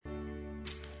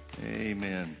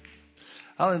Amen.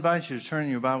 I'll invite you to turn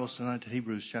your Bibles tonight to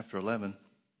Hebrews chapter 11.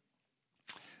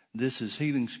 This is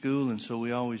healing school, and so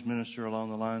we always minister along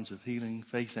the lines of healing,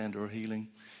 faith and or healing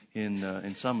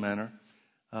in some manner.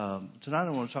 Tonight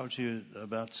I want to talk to you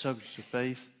about the subject of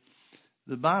faith.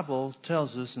 The Bible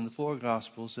tells us in the four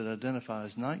Gospels that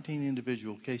identifies 19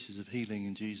 individual cases of healing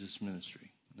in Jesus' ministry.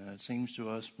 Now, it seems to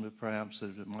us perhaps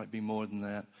that it might be more than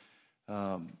that.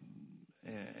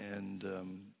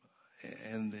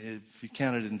 And if you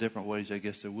count it in different ways, I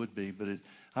guess there would be. But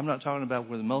I'm not talking about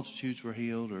where the multitudes were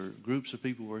healed or groups of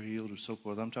people were healed or so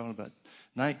forth. I'm talking about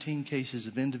 19 cases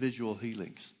of individual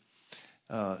healings.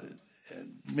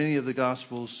 Many of the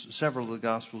Gospels, several of the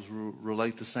Gospels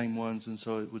relate the same ones, and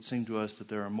so it would seem to us that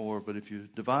there are more. But if you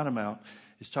divide them out,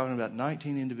 it's talking about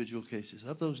 19 individual cases.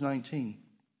 Of those 19,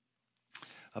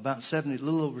 about 70, a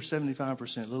little over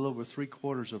 75%, a little over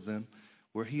three-quarters of them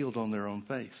were healed on their own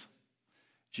faith.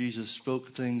 Jesus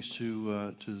spoke things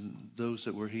to those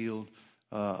that were healed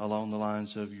along the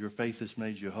lines of, your faith has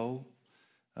made you whole.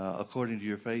 According to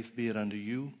your faith, be it unto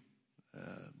you.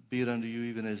 Be it unto you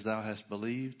even as thou hast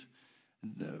believed.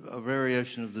 A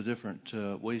variation of the different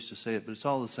ways to say it, but it's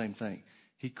all the same thing.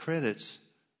 He credits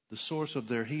the source of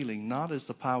their healing not as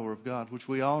the power of God, which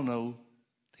we all know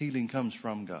healing comes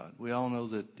from God. We all know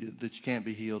that you can't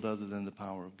be healed other than the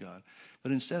power of God.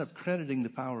 But instead of crediting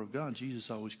the power of God, Jesus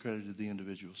always credited the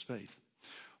individual's faith.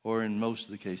 Or in most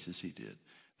of the cases he did.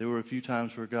 There were a few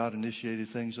times where God initiated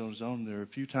things on his own. There are a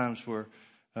few times where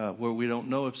we don't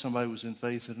know if somebody was in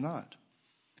faith or not.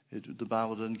 The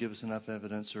Bible doesn't give us enough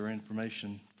evidence or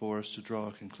information for us to draw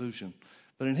a conclusion.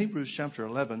 But in Hebrews chapter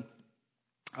 11,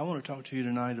 I want to talk to you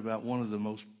tonight about one of the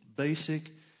most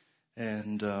basic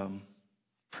and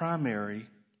primary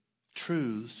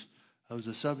truths of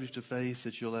the subject of faith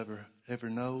that you'll ever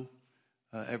know,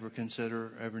 ever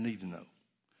consider, ever need to know.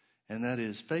 And that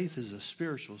is, faith is a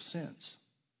spiritual sense.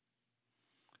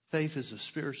 Faith is a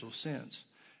spiritual sense.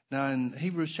 Now in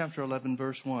Hebrews chapter 11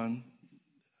 verse 1,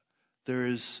 there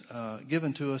is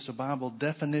given to us a Bible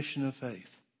definition of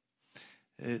faith.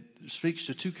 It speaks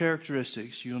to two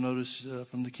characteristics. You'll notice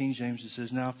from the King James it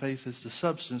says, now faith is the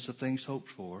substance of things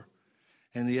hoped for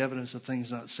and the evidence of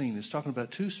things not seen. It's talking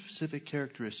about two specific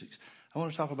characteristics. I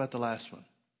want to talk about the last one.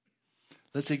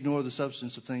 Let's ignore the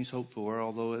substance of things hoped for,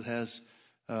 although it has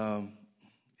a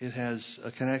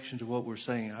connection to what we're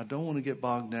saying. I don't want to get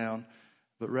bogged down,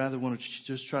 but rather want to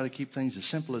just try to keep things as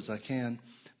simple as I can,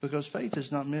 because faith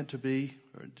is not meant to be,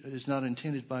 or is not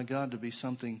intended by God to be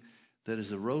something that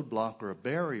is a roadblock or a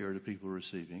barrier to people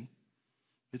receiving.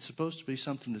 It's supposed to be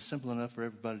something that's simple enough for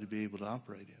everybody to be able to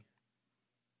operate in.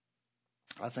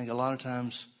 I think a lot of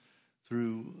times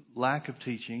through lack of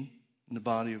teaching in the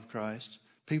body of Christ,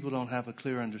 people don't have a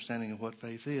clear understanding of what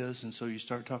faith is, and so you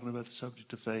start talking about the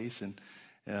subject of faith,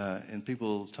 and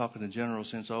people talk in a general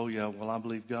sense, oh yeah, well I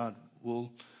believe God.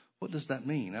 Well, what does that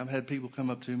mean? I've had people come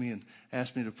up to me and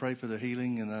ask me to pray for their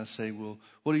healing, and I say, well,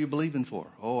 what are you believing for?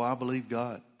 Oh, I believe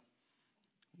God.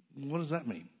 What does that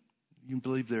mean? You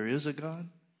believe there is a God?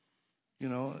 You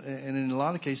know, and in a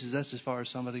lot of cases, that's as far as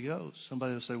somebody goes.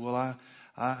 Somebody will say, well,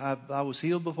 I was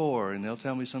healed before, and they'll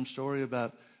tell me some story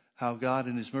about how God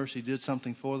in his mercy did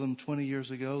something for them 20 years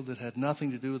ago that had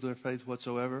nothing to do with their faith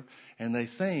whatsoever, and they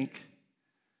think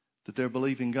that they're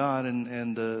believing God,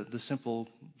 and the simple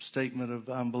statement of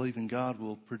I'm believing God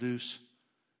will produce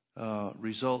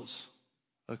results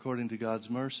according to God's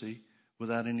mercy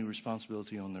without any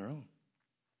responsibility on their own.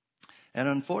 And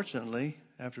unfortunately,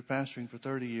 after pastoring for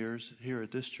 30 years here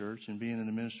at this church and being in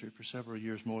the ministry for several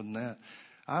years more than that,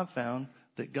 I've found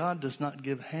that God does not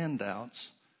give handouts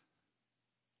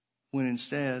when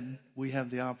instead we have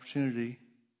the opportunity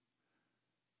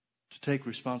to take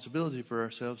responsibility for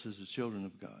ourselves as the children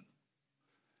of God.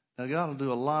 Now, God will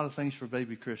do a lot of things for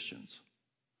baby Christians,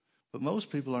 but most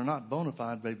people are not bona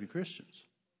fide baby Christians.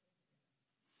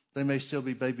 They may still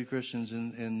be baby Christians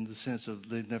in the sense of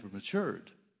they've never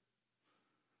matured.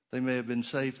 They may have been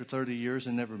saved for 30 years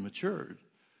and never matured,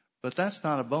 but that's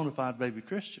not a bona fide baby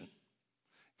Christian.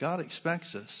 God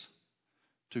expects us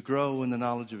to grow in the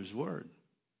knowledge of his word,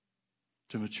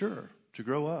 to mature, to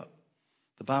grow up.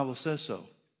 The Bible says so.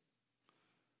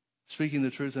 Speaking the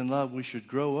truth in love, we should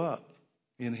grow up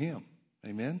in him.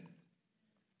 Amen?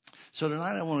 So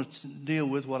tonight I want to deal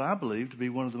with what I believe to be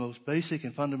one of the most basic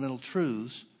and fundamental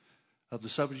truths of the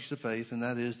subject of faith, and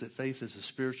that is that faith is a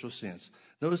spiritual sense.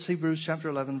 Notice Hebrews chapter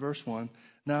 11, verse 1.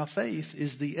 Now faith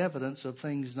is the evidence of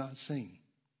things not seen.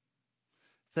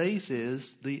 Faith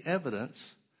is the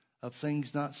evidence of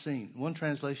things not seen. One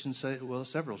translation say, well,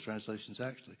 several translations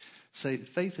actually say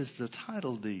faith is the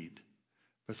title deed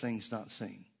for things not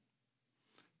seen.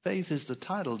 Faith is the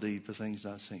title deed for things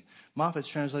not seen. Moffat's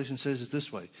translation says it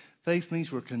this way. Faith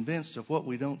means we're convinced of what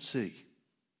we don't see.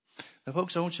 Now,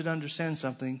 folks, I want you to understand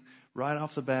something right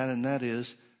off the bat, and that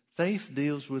is faith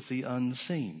deals with the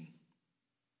unseen.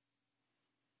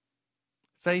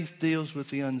 Faith deals with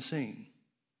the unseen.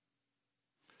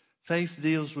 Faith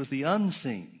deals with the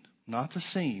unseen, not the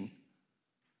seen,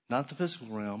 not the physical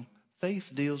realm.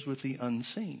 Faith deals with the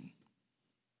unseen.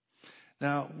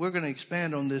 Now, we're going to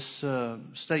expand on this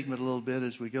statement a little bit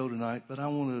as we go tonight, but I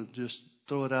want to just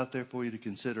throw it out there for you to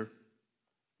consider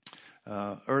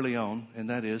early on, and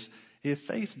that is, if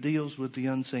faith deals with the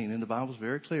unseen, and the Bible's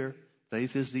very clear,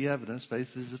 faith is the evidence,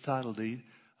 faith is the title deed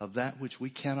of that which we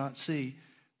cannot see,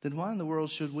 then why in the world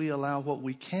should we allow what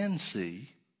we can see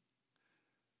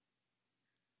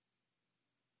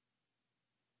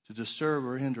to disturb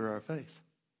or hinder our faith?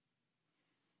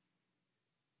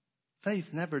 Faith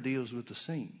never deals with the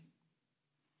seen.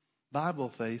 Bible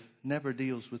faith never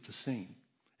deals with the seen.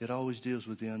 It always deals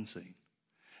with the unseen.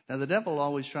 Now, the devil will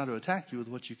always try to attack you with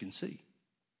what you can see.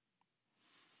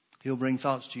 He'll bring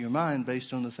thoughts to your mind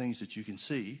based on the things that you can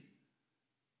see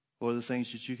or the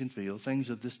things that you can feel, things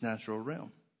of this natural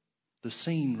realm, the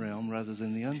seen realm rather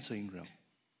than the unseen realm.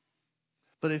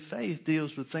 But if faith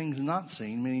deals with things not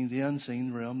seen, meaning the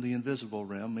unseen realm, the invisible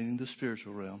realm, meaning the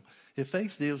spiritual realm, if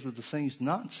faith deals with the things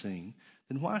not seen,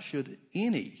 then why should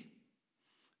any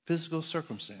physical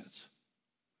circumstance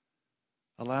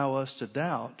allow us to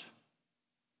doubt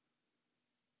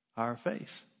our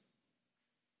faith?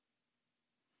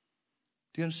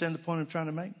 Do you understand the point I'm trying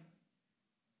to make?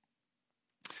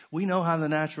 We know how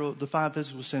the five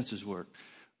physical senses work.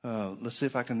 Let's see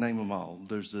if I can name them all.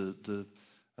 There's the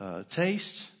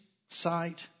taste,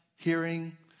 sight,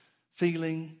 hearing,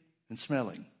 feeling, and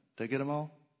smelling. Did I get them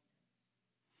all?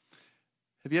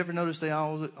 Have you ever noticed they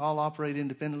all operate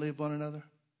independently of one another?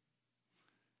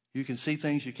 You can see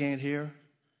things you can't hear.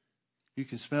 You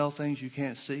can smell things you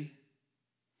can't see.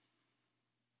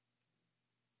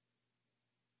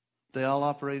 They all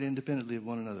operate independently of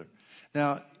one another.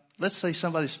 Now, let's say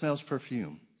somebody smells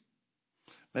perfume.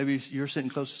 Maybe you're sitting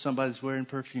close to somebody that's wearing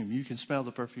perfume. You can smell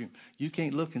the perfume. You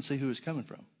can't look and see who it's coming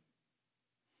from.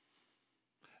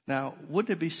 Now,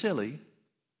 wouldn't it be silly,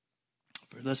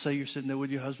 let's say you're sitting there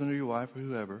with your husband or your wife or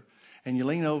whoever, and you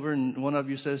lean over and one of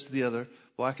you says to the other,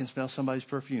 well, I can smell somebody's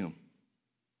perfume.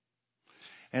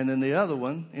 And then the other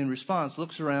one, in response,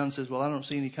 looks around and says, well, I don't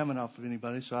see any coming off of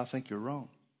anybody, so I think you're wrong.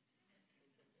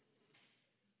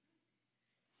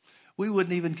 We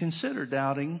wouldn't even consider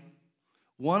doubting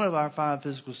one of our five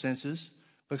physical senses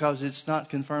because it's not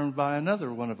confirmed by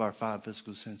another one of our five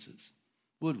physical senses,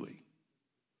 would we?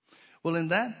 Well, in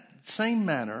that same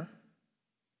manner,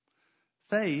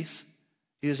 faith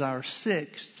is our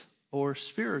sixth or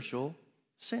spiritual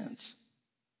sense.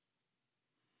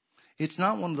 It's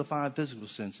not one of the five physical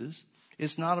senses.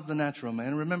 It's not of the natural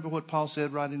man. Remember what Paul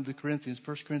said right in the Corinthians,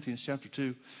 1 Corinthians chapter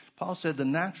 2. Paul said, the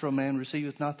natural man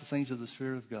receiveth not the things of the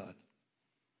Spirit of God.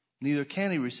 Neither can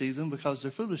he receive them because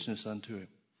they're foolishness unto him.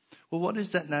 Well, what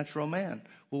is that natural man?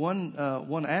 Well,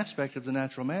 one aspect of the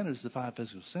natural man is the five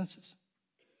physical senses.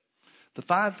 The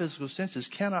five physical senses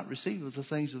cannot receive of the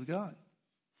things of God.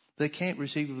 They can't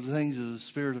receive of the things of the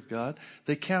Spirit of God.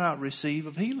 They cannot receive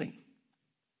of healing.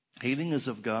 Healing is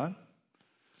of God.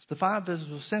 The five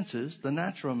physical senses, the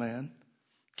natural man,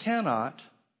 cannot,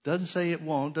 doesn't say it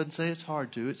won't, doesn't say it's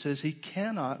hard to, it says he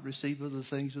cannot receive of the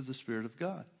things of the Spirit of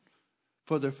God.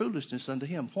 For their foolishness unto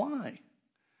him. Why?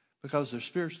 Because they're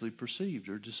spiritually perceived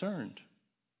or discerned.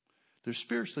 They're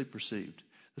spiritually perceived.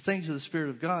 The things of the Spirit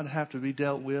of God have to be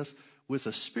dealt with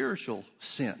a spiritual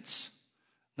sense,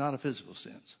 not a physical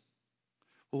sense.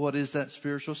 Well, what is that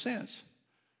spiritual sense?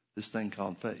 This thing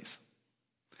called faith.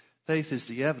 Faith is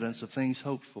the evidence of things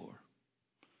hoped for.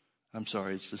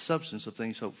 It's the substance of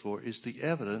things hoped for. It's the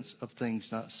evidence of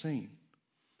things not seen.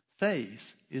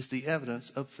 Faith is the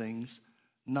evidence of things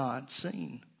not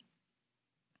seen.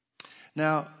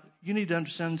 Now, you need to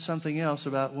understand something else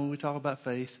about when we talk about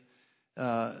faith.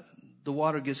 The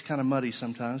water gets kind of muddy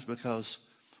sometimes because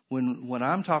when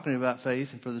I'm talking about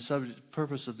faith, and for the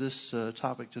purpose of this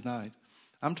topic tonight,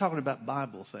 I'm talking about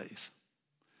Bible faith.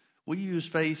 We use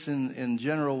faith in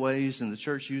general ways, and the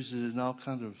church uses it in all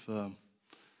kind of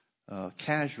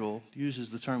uses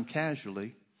the term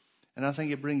casually, and I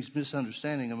think it brings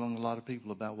misunderstanding among a lot of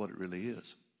people about what it really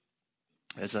is.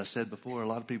 As I said before, a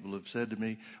lot of people have said to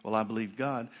me, well, I believe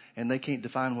God, and they can't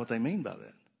define what they mean by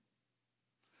that.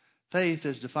 Faith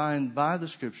as defined by the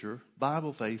Scripture,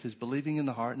 Bible faith, is believing in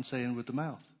the heart and saying with the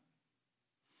mouth.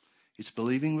 It's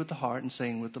believing with the heart and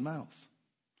saying with the mouth.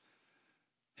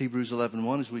 Hebrews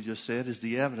 11:1, as we just said, is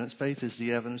the evidence. Faith is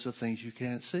the evidence of things you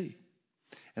can't see.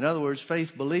 In other words,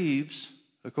 faith believes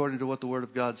according to what the Word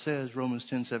of God says, Romans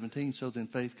 10:17. So then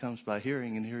faith comes by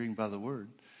hearing, and hearing by the Word.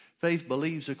 Faith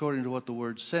believes according to what the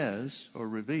Word says or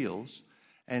reveals,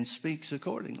 and speaks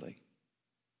accordingly.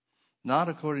 Not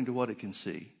according to what it can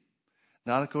see,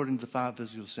 not according to the five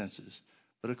physical senses,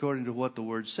 but according to what the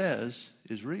Word says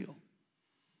is real.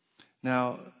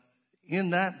 Now, in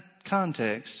that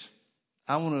context,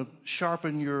 I want to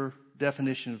sharpen your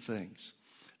definition of things.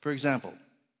 For example,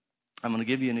 I'm going to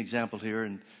give you an example here,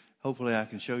 and hopefully I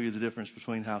can show you the difference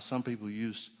between how some people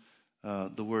use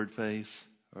the word faith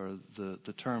or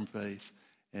the term faith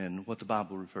and what the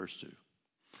Bible refers to.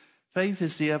 Faith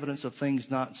is the evidence of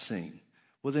things not seen.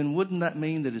 Well, then wouldn't that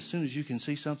mean that as soon as you can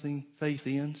see something, faith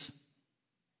ends?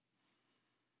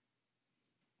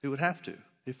 It would have to.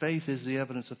 If faith is the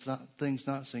evidence of things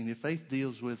not seen, if faith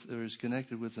deals with or is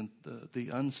connected with the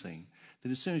unseen,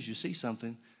 then as soon as you see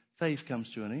something, faith comes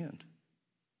to an end.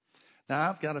 Now,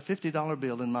 I've got a $50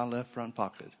 bill in my left front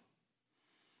pocket.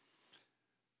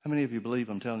 How many of you believe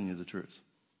I'm telling you the truth?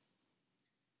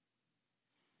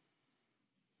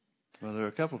 Well, there are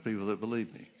a couple of people that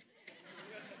believe me.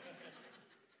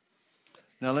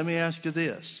 Now, let me ask you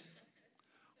this.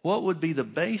 What would be the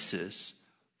basis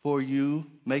for you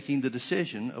making the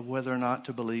decision of whether or not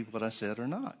to believe what I said or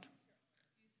not?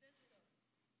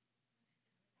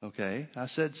 Okay, I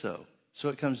said so. So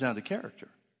it comes down to character.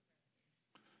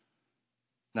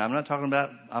 Now, I'm not talking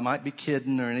about I might be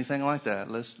kidding or anything like that.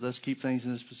 Let's keep things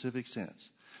in a specific sense.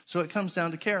 So it comes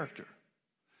down to character.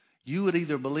 You would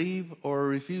either believe or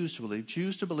refuse to believe,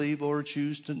 choose to believe or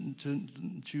choose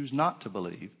not to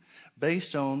believe,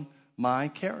 based on my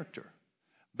character,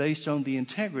 based on the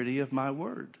integrity of my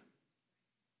word.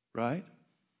 Right?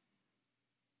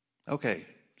 Okay,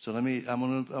 so I'm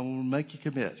gonna make you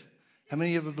commit. How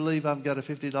many of you believe I've got a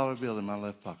 $50 bill in my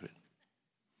left pocket?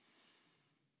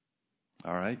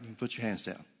 All right, you can put your hands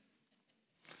down.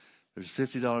 There's a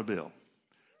 $50 bill.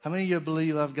 How many of you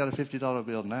believe I've got a $50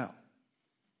 bill now?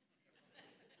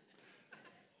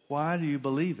 Why do you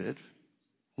believe it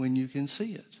when you can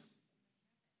see it?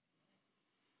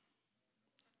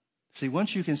 See,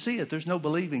 once you can see it, there's no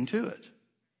believing to it.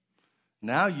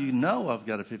 Now you know I've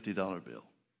got a $50 bill.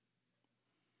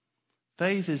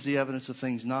 Faith is the evidence of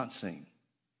things not seen.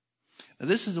 Now,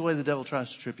 this is the way the devil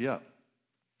tries to trip you up.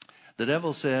 The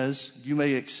devil says, you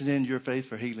may extend your faith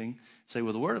for healing. Say,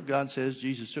 well, the Word of God says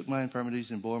Jesus took my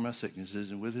infirmities and bore my sicknesses,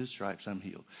 and with His stripes I'm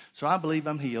healed. So I believe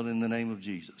I'm healed in the name of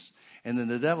Jesus. And then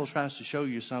the devil tries to show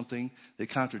you something that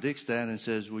contradicts that and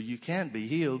says, well, you can't be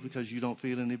healed because you don't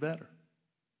feel any better.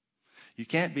 You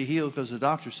can't be healed because the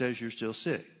doctor says you're still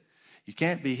sick. You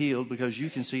can't be healed because you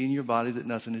can see in your body that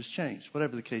nothing has changed,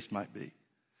 whatever the case might be.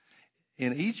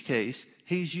 In each case,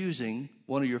 he's using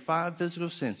one of your five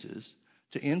physical senses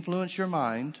to influence your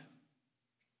mind,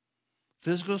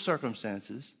 physical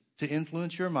circumstances to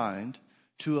influence your mind,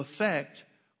 to affect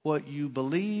what you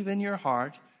believe in your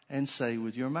heart and say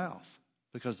with your mouth.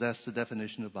 Because that's the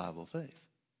definition of Bible faith.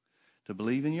 To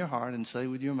believe in your heart and say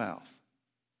with your mouth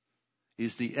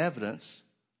is the evidence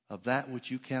of that which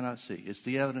you cannot see. It's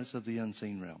the evidence of the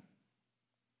unseen realm.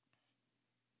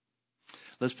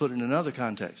 Let's put it in another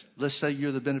context. Let's say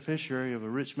you're the beneficiary of a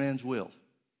rich man's will.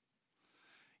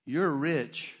 You're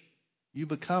rich. You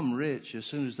become rich as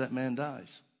soon as that man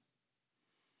dies.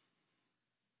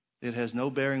 It has no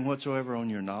bearing whatsoever on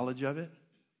your knowledge of it.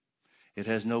 It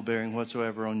has no bearing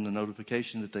whatsoever on the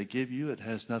notification that they give you. It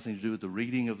has nothing to do with the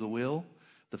reading of the will.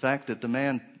 The fact that the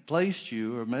man placed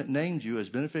you or named you as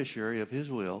beneficiary of his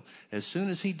will, as soon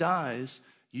as he dies,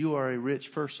 you are a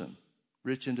rich person,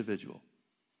 rich individual.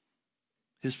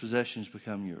 His possessions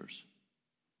become yours,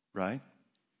 right?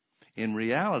 In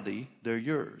reality, they're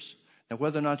yours. Now,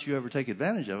 whether or not you ever take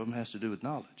advantage of them has to do with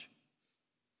knowledge.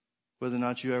 Whether or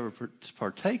not you ever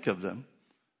partake of them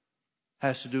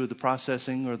has to do with the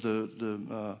processing or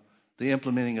the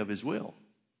implementing of his will.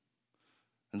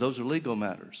 And those are legal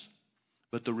matters.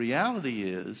 But the reality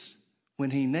is,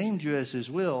 when he named you as his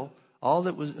will, all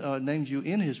that was named you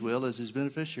in his will as his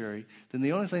beneficiary, then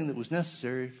the only thing that was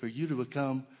necessary for you to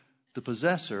become the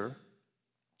possessor,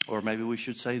 or maybe we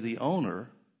should say the owner,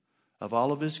 of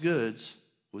all of his goods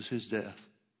was his death.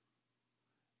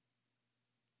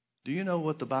 Do you know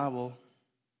what the Bible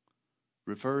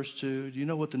refers to? Do you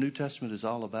know what the New Testament is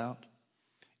all about?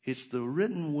 It's the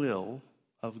written will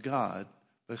of God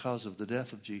because of the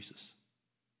death of Jesus.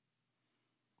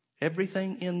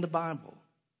 Everything in the Bible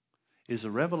is a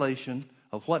revelation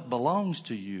of what belongs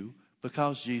to you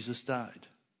because Jesus died.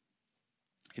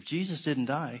 If Jesus didn't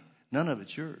die, none of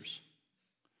it's yours.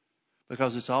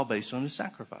 because it's all based on his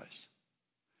sacrifice.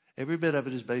 Every bit of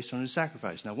it is based on his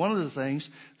sacrifice. Now, one of the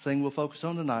thing we'll focus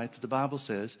on tonight that the Bible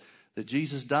says that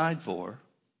Jesus died for,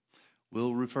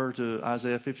 we'll refer to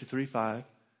Isaiah 53:5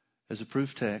 as a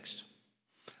proof text.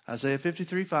 Isaiah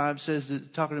 53:5 says,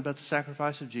 that, talking about the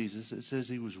sacrifice of Jesus, it says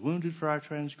he was wounded for our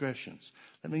transgressions.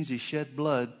 That means he shed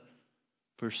blood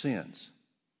for sins.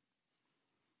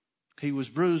 He was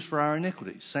bruised for our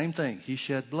iniquities. Same thing. He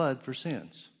shed blood for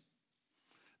sins.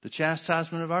 The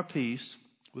chastisement of our peace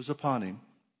was upon him.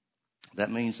 That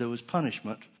means there was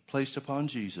punishment placed upon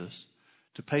Jesus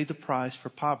to pay the price for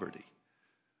poverty,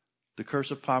 the curse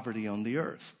of poverty on the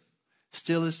earth.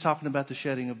 Still is talking about the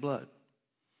shedding of blood.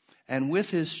 And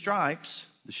with his stripes,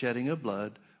 the shedding of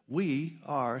blood, we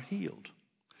are healed.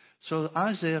 So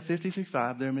Isaiah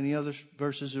 53:5, there are many other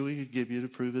verses that we could give you to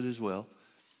prove it as well.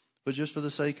 But just for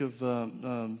the sake of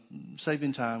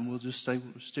saving time, we'll just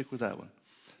stick with that one.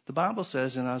 The Bible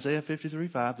says in Isaiah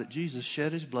 53:5 that Jesus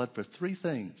shed his blood for three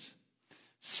things: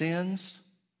 sins,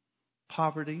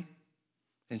 poverty,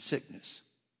 and sickness.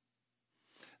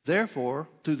 Therefore,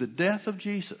 through the death of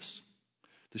Jesus,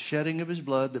 the shedding of his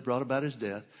blood that brought about his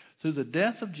death, through the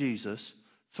death of Jesus,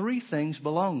 three things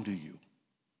belong to you: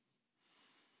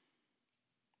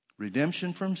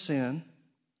 redemption from sin,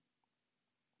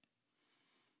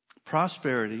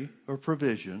 prosperity or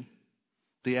provision,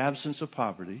 the absence of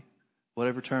poverty,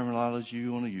 whatever terminology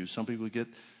you want to use. Some people get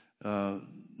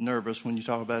nervous when you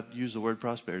use the word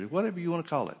prosperity, whatever you want to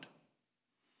call it.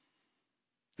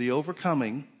 The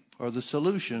overcoming or the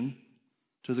solution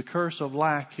to the curse of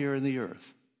lack here in the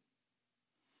earth.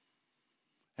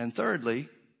 And thirdly,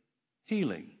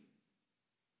 healing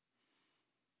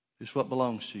is what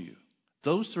belongs to you.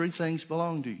 Those three things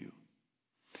belong to you.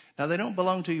 Now, they don't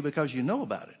belong to you because you know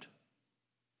about it.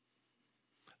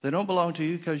 They don't belong to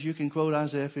you because you can quote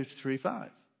Isaiah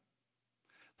 53:5.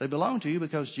 They belong to you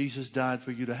because Jesus died for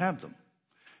you to have them.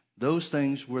 Those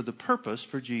things were the purpose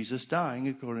for Jesus dying,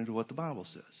 according to what the Bible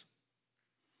says.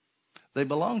 They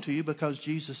belong to you because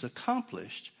Jesus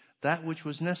accomplished that which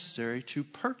was necessary to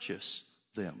purchase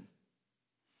them.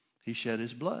 He shed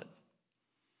his blood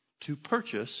to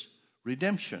purchase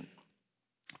redemption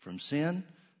from sin,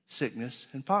 sickness,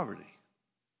 and poverty.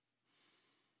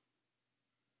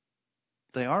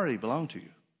 They already belong to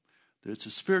you. It's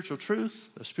a spiritual truth,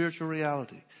 a spiritual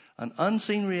reality. An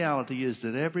unseen reality is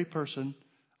that every person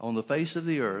on the face of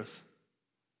the earth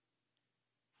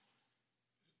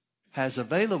has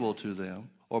available to them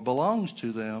or belongs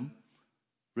to them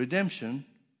redemption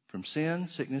from sin,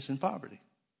 sickness, and poverty.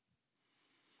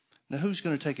 Now, who's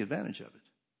going to take advantage of it?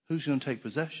 Who's going to take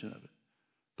possession of it?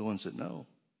 The ones that know.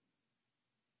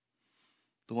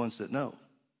 The ones that know.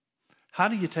 How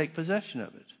do you take possession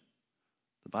of it?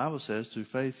 The Bible says through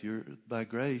faith, by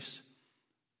grace,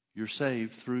 you're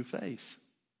saved through faith.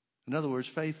 In other words,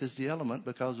 faith is the element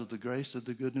because of the grace of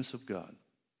the goodness of God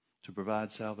to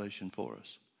provide salvation for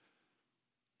us.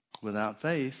 Without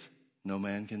faith, no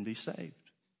man can be saved.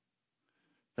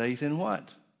 Faith in what?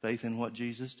 Faith in what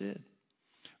Jesus did.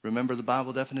 Remember the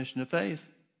Bible definition of faith?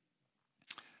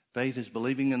 Faith is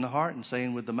believing in the heart and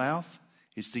saying with the mouth.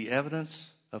 It's the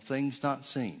evidence of things not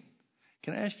seen.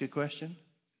 Can I ask you a question?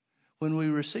 When we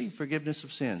receive forgiveness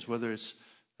of sins, whether it's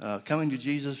coming to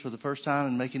Jesus for the first time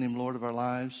and making him Lord of our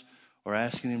lives, or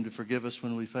asking him to forgive us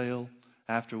when we fail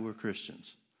after we're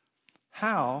Christians,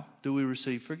 how do we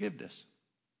receive forgiveness?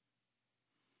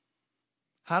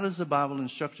 How does the Bible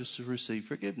instruct us to receive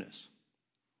forgiveness?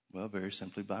 Well, very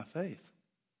simply by faith.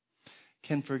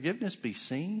 Can forgiveness be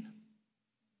seen?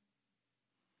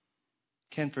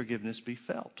 Can forgiveness be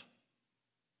felt?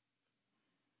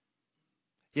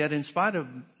 Yet in spite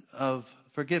of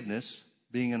forgiveness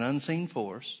being an unseen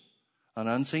force, an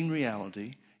unseen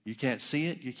reality, you can't see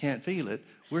it, you can't feel it,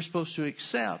 we're supposed to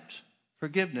accept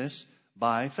forgiveness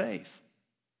by faith.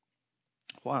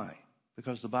 Why?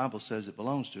 Because the Bible says it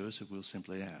belongs to us if we'll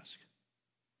simply ask.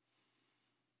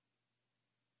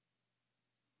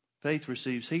 Faith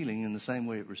receives healing in the same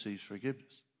way it receives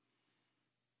forgiveness.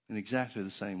 In exactly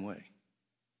the same way.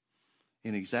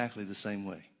 In exactly the same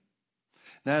way.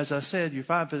 Now, as I said, your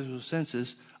five physical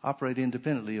senses operate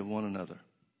independently of one another.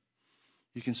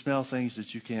 You can smell things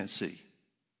that you can't see.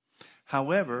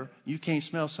 However, you can't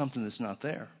smell something that's not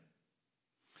there.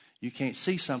 You can't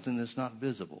see something that's not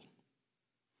visible.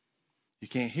 You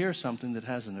can't hear something that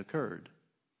hasn't occurred.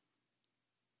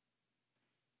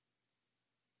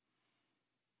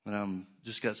 And I'm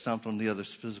just got stumped on the other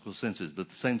physical senses, but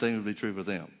the same thing would be true for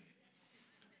them.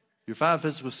 Your five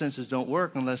physical senses don't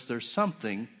work unless there's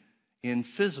something in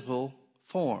physical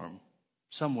form,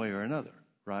 some way or another,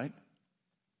 right?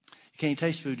 You can't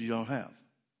taste food you don't have.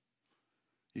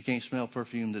 You can't smell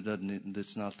perfume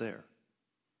that's not there.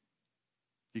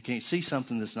 You can't see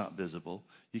something that's not visible.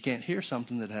 You can't hear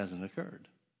something that hasn't occurred.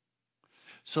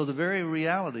 So the very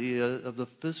reality of the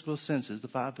physical senses, the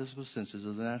five physical senses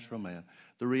of the natural man,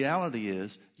 the reality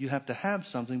is you have to have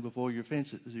something before your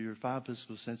five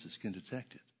physical senses can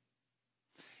detect it.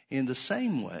 In the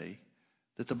same way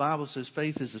that the Bible says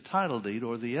faith is a title deed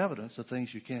or the evidence of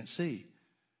things you can't see,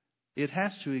 it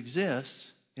has to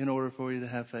exist in order for you to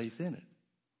have faith in it.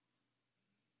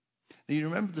 Now, you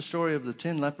remember the story of the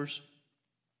 10 lepers?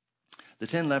 The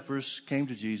 10 lepers came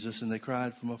to Jesus and they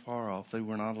cried from afar off. They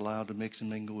were not allowed to mix and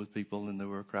mingle with people, and there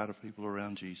were a crowd of people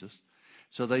around Jesus.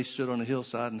 So they stood on a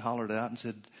hillside and hollered out and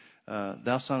said,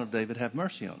 "Thou son of David, have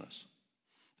mercy on us."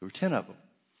 There were 10 of them.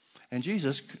 And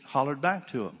Jesus hollered back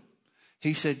to them.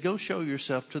 He said, "Go show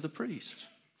yourself to the priest."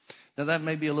 Now that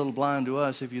may be a little blind to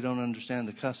us if you don't understand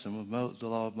the custom of the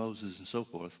law of Moses and so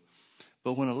forth.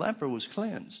 But when a leper was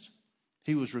cleansed,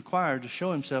 he was required to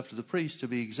show himself to the priest to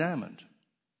be examined.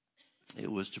 It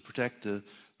was to protect the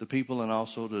people and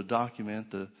also to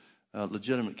document the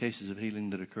legitimate cases of healing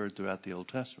that occurred throughout the Old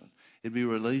Testament. It'd be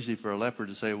real easy for a leper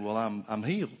to say, "Well, I'm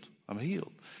healed. I'm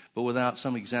healed." But without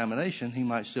some examination, he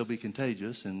might still be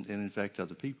contagious and infect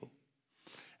other people.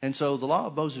 And so the law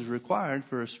of Moses required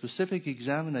for a specific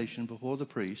examination before the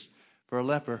priest for a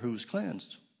leper who was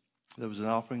cleansed. There was an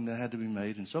offering that had to be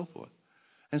made and so forth.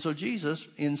 And so Jesus,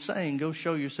 in saying, "Go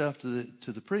show yourself to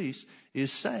the priest,"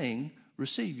 is saying,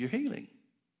 receive your healing.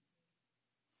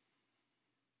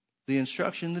 The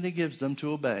instruction that he gives them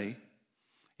to obey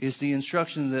is the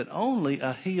instruction that only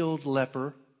a healed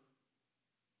leper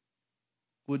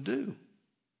would do.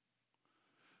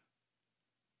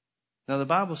 Now, the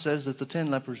Bible says that the 10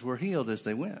 lepers were healed as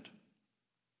they went.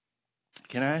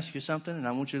 Can I ask you something? And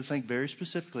I want you to think very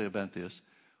specifically about this.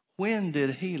 When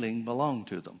did healing belong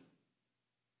to them?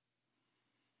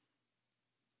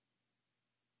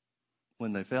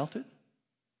 When they felt it?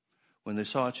 When they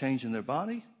saw a change in their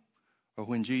body? Or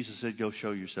when Jesus said, "Go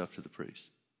show yourself to the priest"?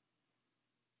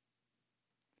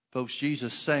 Folks,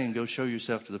 Jesus saying, "Go show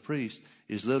yourself to the priest,"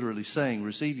 is literally saying,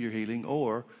 receive your healing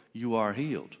or you are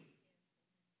healed.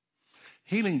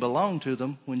 Healing belonged to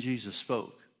them when Jesus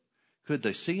spoke. Could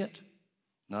they see it?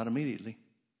 Not immediately.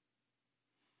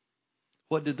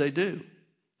 What did they do?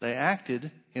 They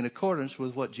acted in accordance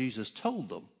with what Jesus told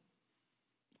them,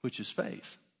 which is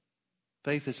faith.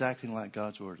 Faith is acting like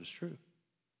God's word is true.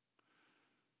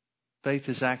 Faith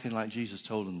is acting like Jesus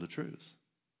told them the truth.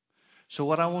 So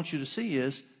what I want you to see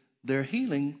is their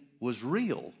healing was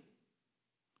real.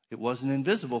 It wasn't in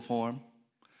visible form,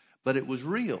 but it was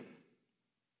real.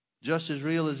 Just as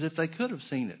real as if they could have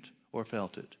seen it or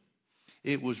felt it.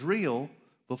 It was real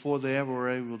before they ever were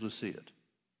able to see it.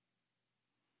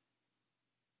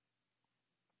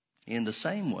 In the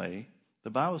same way,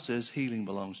 the Bible says healing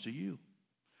belongs to you.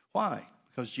 Why?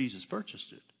 Because Jesus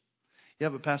purchased it. Yeah,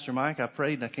 but Pastor Mike, I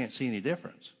prayed and I can't see any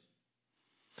difference.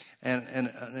 And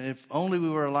if only we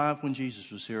were alive when Jesus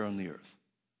was here on the earth.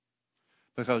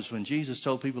 Because when Jesus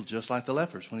told people, just like the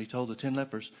lepers, when he told the 10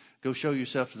 lepers, "Go show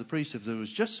yourself to the priest," if there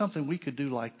was just something we could do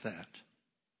like that,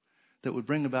 that would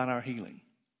bring about our healing.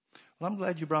 Well, I'm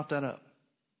glad you brought that up.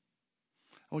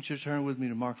 I want you to turn with me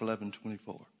to Mark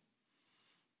 11:24.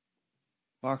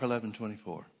 Mark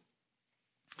 11:24.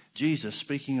 Jesus,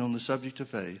 speaking on the subject of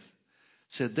faith,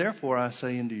 said, "Therefore I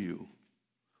say unto you,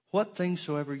 what things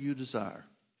soever you desire."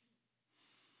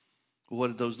 Well, what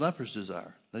did those lepers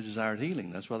desire? They desired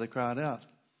healing. That's why they cried out,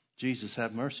 "Jesus,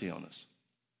 have mercy on us.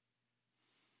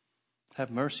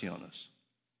 Have mercy on us."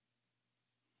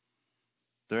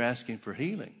 They're asking for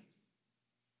healing.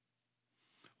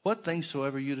 What things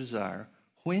soever you desire,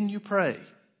 when you pray.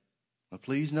 Now,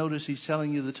 please notice he's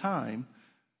telling you the time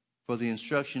for the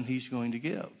instruction he's going to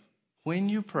give. When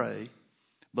you pray,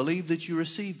 believe that you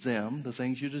receive them, the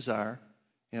things you desire,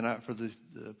 and for the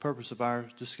purpose of our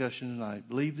discussion tonight,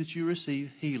 believe that you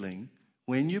receive healing.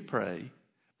 When you pray,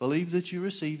 believe that you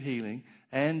receive healing,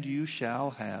 and you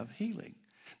shall have healing.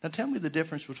 Now tell me the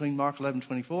difference between Mark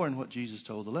 11:24 and what Jesus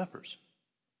told the lepers.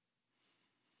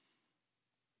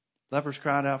 Lepers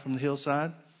cried out from the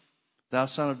hillside, "Thou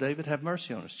son of David, have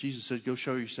mercy on us." Jesus said, "Go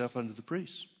show yourself unto the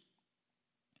priest."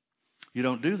 You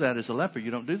don't do that as a leper.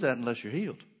 You don't do that unless you're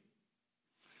healed.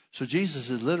 So Jesus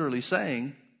is literally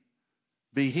saying,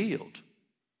 be healed.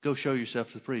 Go show yourself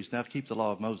to the priest. Now, to keep the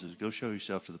law of Moses, go show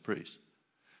yourself to the priest.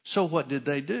 So what did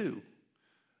they do?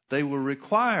 They were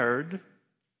required,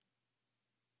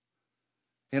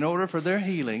 in order for their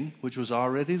healing, which was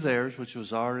already theirs, which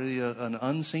was already an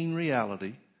unseen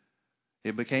reality,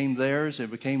 it became theirs,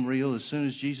 it became real as soon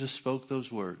as Jesus spoke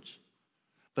those words.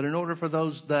 But in order for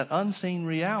that unseen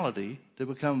reality to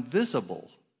become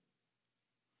visible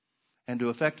and to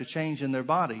effect a change in their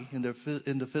body, in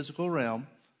the physical realm,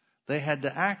 they had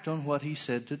to act on what he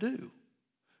said to do.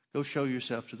 Go show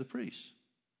yourself to the priest.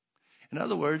 In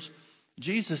other words,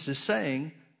 Jesus is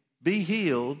saying, be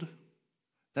healed.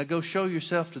 Now go show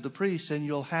yourself to the priest and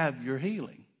you'll have your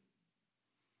healing.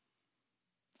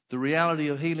 The reality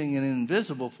of healing in an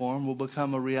invisible form will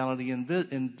become a reality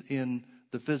in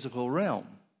the physical realm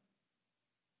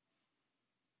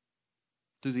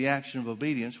through the action of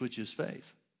obedience, which is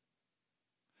faith.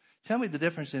 Tell me the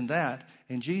difference in that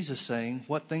and Jesus saying,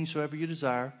 what things soever you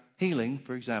desire, healing,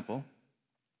 for example.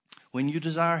 When you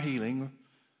desire healing,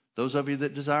 those of you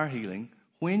that desire healing,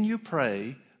 when you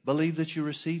pray, believe that you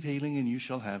receive healing and you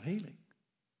shall have healing.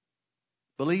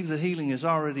 Believe that healing is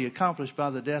already accomplished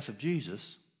by the death of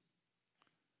Jesus.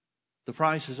 The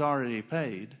price is already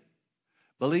paid.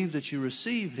 Believe that you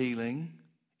receive healing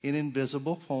in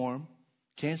invisible form.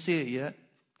 Can't see it yet.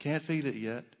 Can't feel it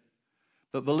yet.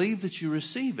 But believe that you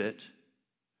receive it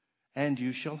and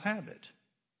you shall have it.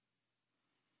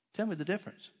 Tell me the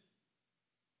difference.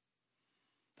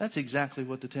 That's exactly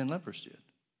what the 10 lepers did.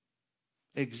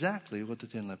 Exactly what the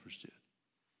 10 lepers did.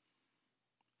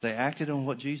 They acted on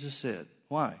what Jesus said.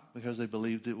 Why? Because they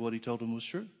believed that what he told them was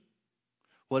true.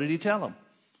 What did he tell them?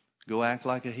 Go act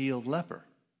like a healed leper.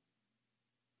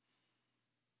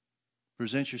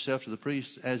 Present yourself to the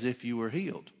priest as if you were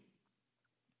healed.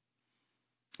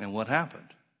 And what happened?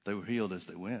 They were healed as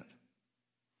they went.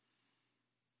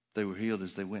 They were healed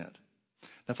as they went.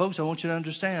 Now, folks, I want you to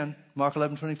understand, Mark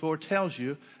 11:24 tells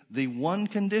you the one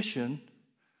condition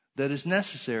that is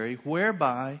necessary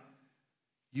whereby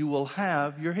you will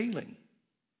have your healing.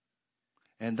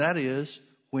 And that is,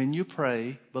 when you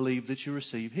pray, believe that you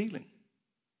receive healing.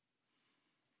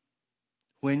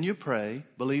 When you pray,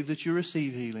 believe that you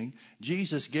receive healing.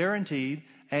 Jesus guaranteed,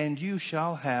 and you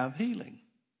shall have healing.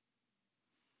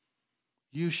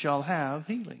 You shall have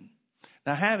healing.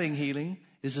 Now, having healing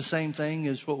is the same thing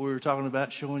as what we were talking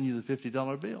about showing you the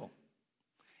 $50 bill.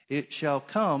 It shall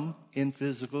come in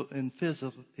physical and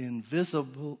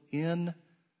visible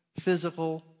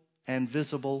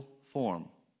form.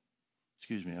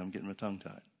 Excuse me, I'm getting my tongue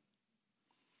tied.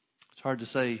 It's hard to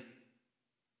say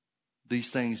these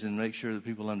things and make sure that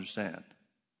people understand.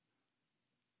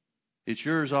 It's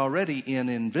yours already in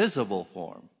invisible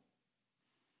form.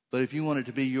 But if you want it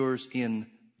to be yours in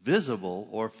visible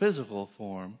or physical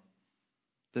form,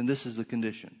 then this is the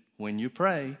condition. When you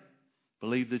pray,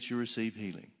 believe that you receive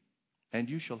healing, and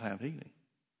you shall have healing.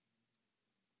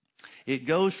 It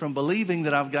goes from believing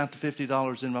that I've got the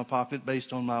 $50 in my pocket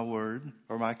based on my word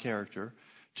or my character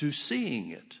to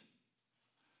seeing it.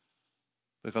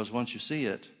 Because once you see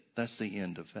it, that's the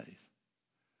end of faith.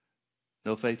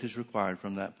 No faith is required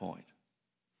from that point.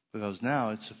 Because now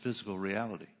it's a physical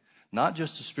reality. Not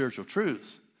just a spiritual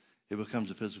truth, it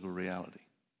becomes a physical reality.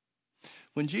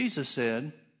 When Jesus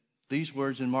said these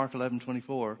words in Mark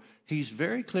 11:24, he's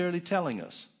very clearly telling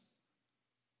us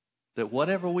that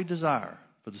whatever we desire,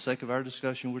 for the sake of our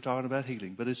discussion, we're talking about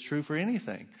healing, but it's true for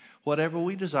anything. Whatever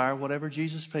we desire, whatever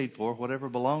Jesus paid for, whatever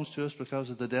belongs to us because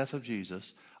of the death of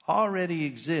Jesus, already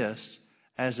exists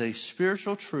as a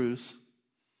spiritual truth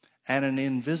and an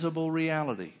invisible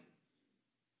reality.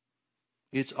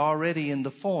 It's already in the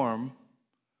form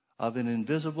of an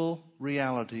invisible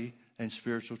reality and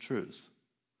spiritual truth.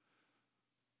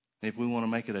 If we want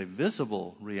to make it a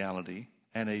visible reality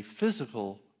and a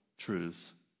physical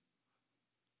truth,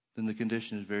 then the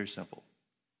condition is very simple.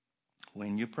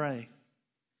 When you pray,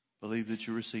 believe that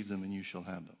you receive them and you shall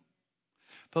have them.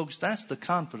 Folks, that's the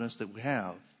confidence that we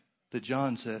have that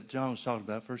John was talking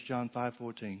about, 1 John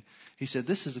 5:14. He said,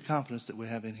 this is the confidence that we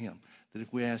have in him, that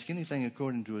if we ask anything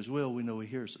according to his will, we know he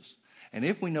hears us. And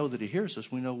if we know that he hears us,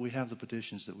 we know we have the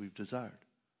petitions that we've desired.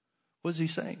 What is he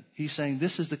saying? He's saying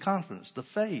this is the confidence, the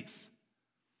faith,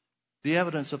 the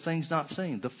evidence of things not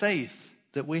seen. The faith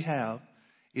that we have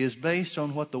is based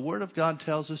on what the Word of God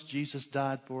tells us Jesus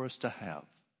died for us to have.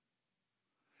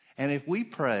 And if we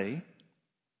pray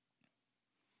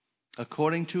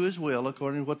according to his will,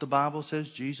 according to what the Bible says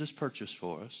Jesus purchased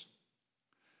for us,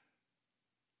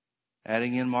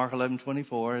 adding in Mark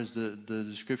 11:24 as the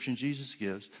description Jesus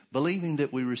gives, believing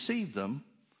that we receive them,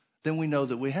 then we know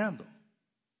that we have them.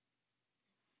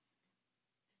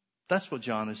 That's what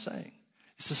John is saying.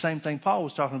 It's the same thing Paul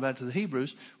was talking about to the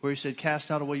Hebrews, where he said, cast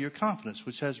not away your confidence,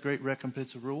 which has great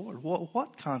recompense of reward.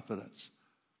 What confidence?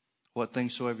 What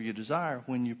things soever you desire,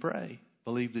 when you pray,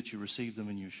 believe that you receive them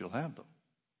and you shall have them.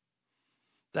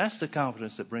 That's the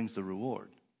confidence that brings the reward.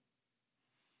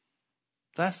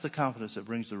 That's the confidence that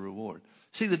brings the reward.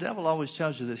 See, the devil always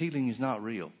tells you that healing is not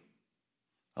real.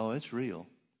 Oh, it's real.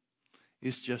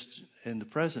 It's just, in the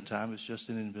present time, it's just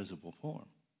an invisible form.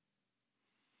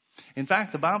 In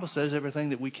fact, the Bible says everything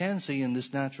that we can see in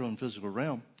this natural and physical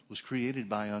realm was created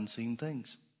by unseen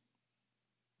things.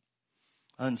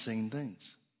 Unseen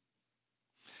things.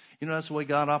 You know, that's the way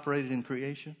God operated in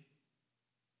creation.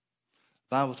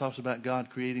 The Bible talks about God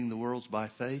creating the worlds by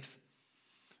faith.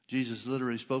 Jesus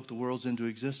literally spoke the worlds into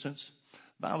existence.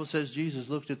 The Bible says Jesus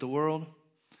looked at the world.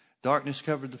 Darkness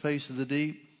covered the face of the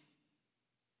deep.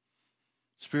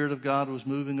 Spirit of God was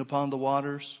moving upon the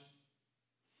waters.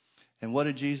 And what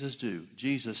did Jesus do?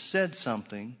 Jesus said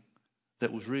something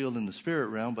that was real in the spirit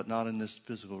realm, but not in this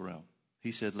physical realm.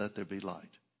 He said, let there be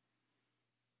light.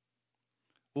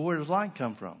 Well, where does light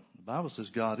come from? The Bible says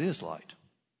God is light.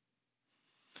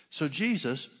 So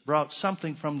Jesus brought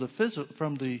something from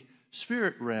the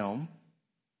spirit realm,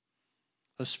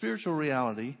 a spiritual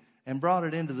reality, and brought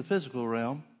it into the physical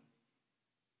realm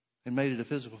and made it a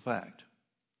physical fact.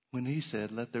 When he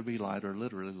said, let there be light, or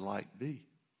literally light be.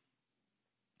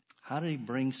 How did he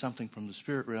bring something from the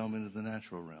spirit realm into the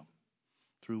natural realm?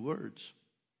 Through words.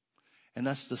 And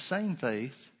that's the same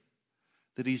faith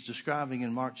that he's describing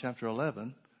in Mark chapter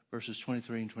 11, verses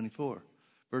 23 and 24.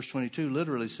 Verse 22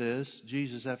 literally says,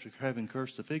 Jesus, after having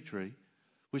cursed the fig tree,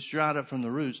 which dried up from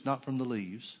the roots, not from the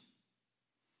leaves.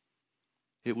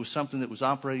 It was something that was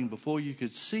operating before you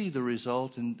could see the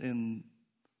result in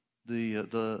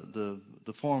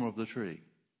the form of the tree.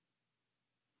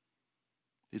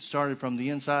 It started from the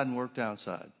inside and worked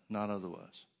outside, not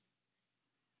otherwise.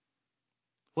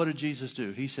 What did Jesus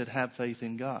do? He said, have faith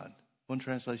in God. One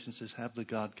translation says, have the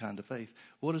God kind of faith.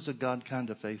 What does a God kind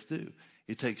of faith do?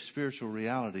 It takes spiritual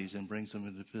realities and brings them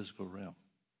into the physical realm.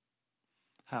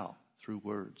 How? Through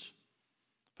words.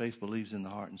 Faith believes in the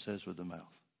heart and says with the mouth.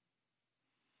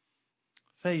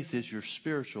 Faith is your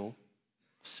spiritual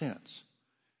sense.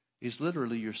 It's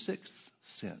literally your sixth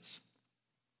sense.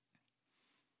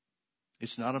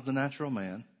 It's not of the natural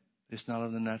man. It's not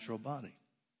of the natural body.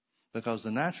 Because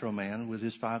the natural man, with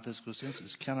his five physical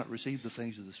senses, cannot receive the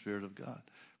things of the Spirit of God.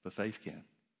 But faith can.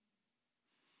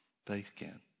 Faith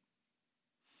can.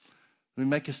 Let me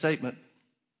make a statement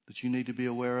that you need to be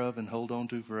aware of and hold on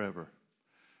to forever.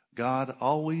 God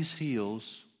always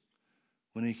heals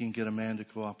when he can get a man to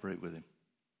cooperate with him.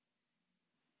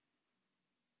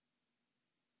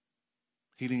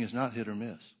 Healing is not hit or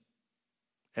miss.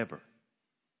 Ever.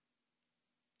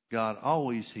 God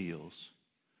always heals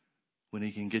when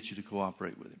he can get you to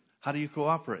cooperate with him. How do you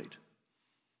cooperate?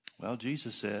 Well,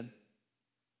 Jesus said,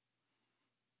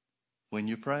 when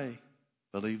you pray,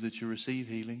 believe that you receive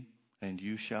healing and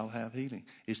you shall have healing.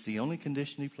 It's the only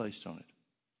condition he placed on it.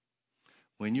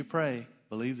 When you pray,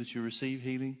 believe that you receive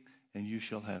healing and you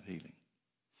shall have healing.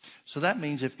 So that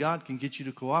means if God can get you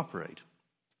to cooperate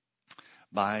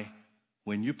by,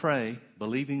 when you pray,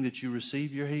 believing that you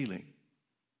receive your healing,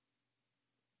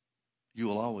 you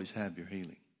will always have your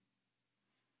healing.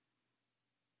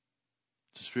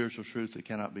 It's a spiritual truth that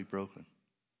cannot be broken.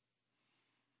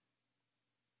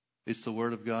 It's the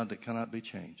word of God that cannot be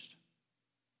changed.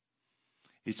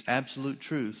 It's absolute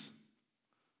truth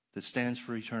that stands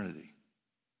for eternity.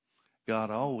 God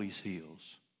always heals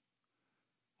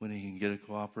when he can get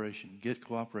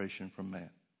cooperation from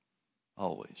man.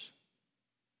 Always.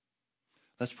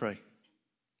 Let's pray.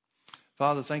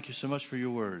 Father, thank you so much for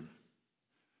your word.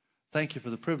 Thank you for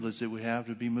the privilege that we have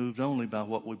to be moved only by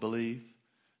what we believe,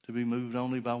 to be moved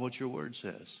only by what your word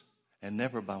says, and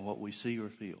never by what we see or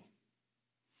feel.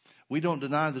 We don't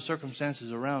deny the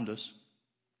circumstances around us.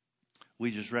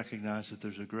 We just recognize that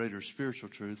there's a greater spiritual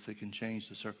truth that can change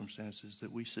the circumstances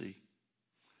that we see,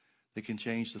 that can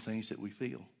change the things that we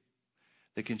feel,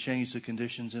 that can change the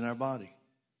conditions in our body.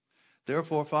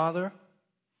 Therefore, Father,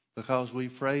 because we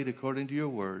prayed according to your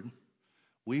word,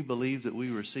 we believe that we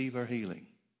receive our healing.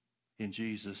 In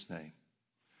Jesus' name.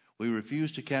 We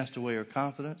refuse to cast away our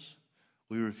confidence.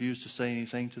 We refuse to say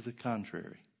anything to the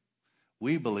contrary.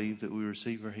 We believe that we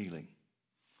receive our healing.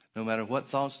 No matter what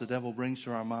thoughts the devil brings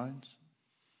to our minds,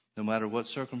 no matter what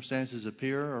circumstances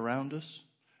appear around us,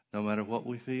 no matter what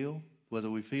we feel, whether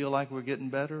we feel like we're getting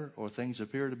better or things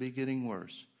appear to be getting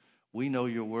worse, we know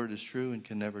your word is true and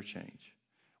can never change.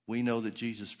 We know that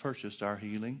Jesus purchased our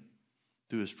healing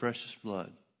through his precious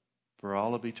blood for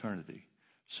all of eternity.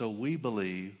 So we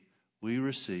believe we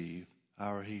receive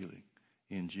our healing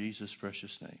in Jesus'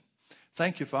 precious name.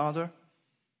 Thank you, Father,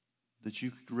 that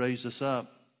you raised us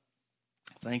up.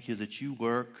 Thank you that you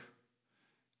work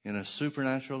in a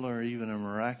supernatural or even a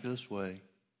miraculous way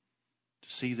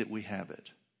to see that we have it.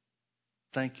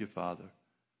 Thank you, Father,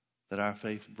 that our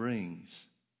faith brings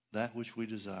that which we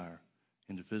desire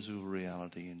into physical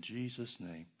reality. In Jesus'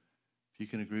 name. If you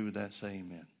can agree with that, say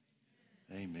amen.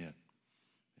 Amen.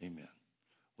 Amen.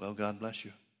 Well, God bless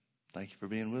you. Thank you for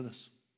being with us.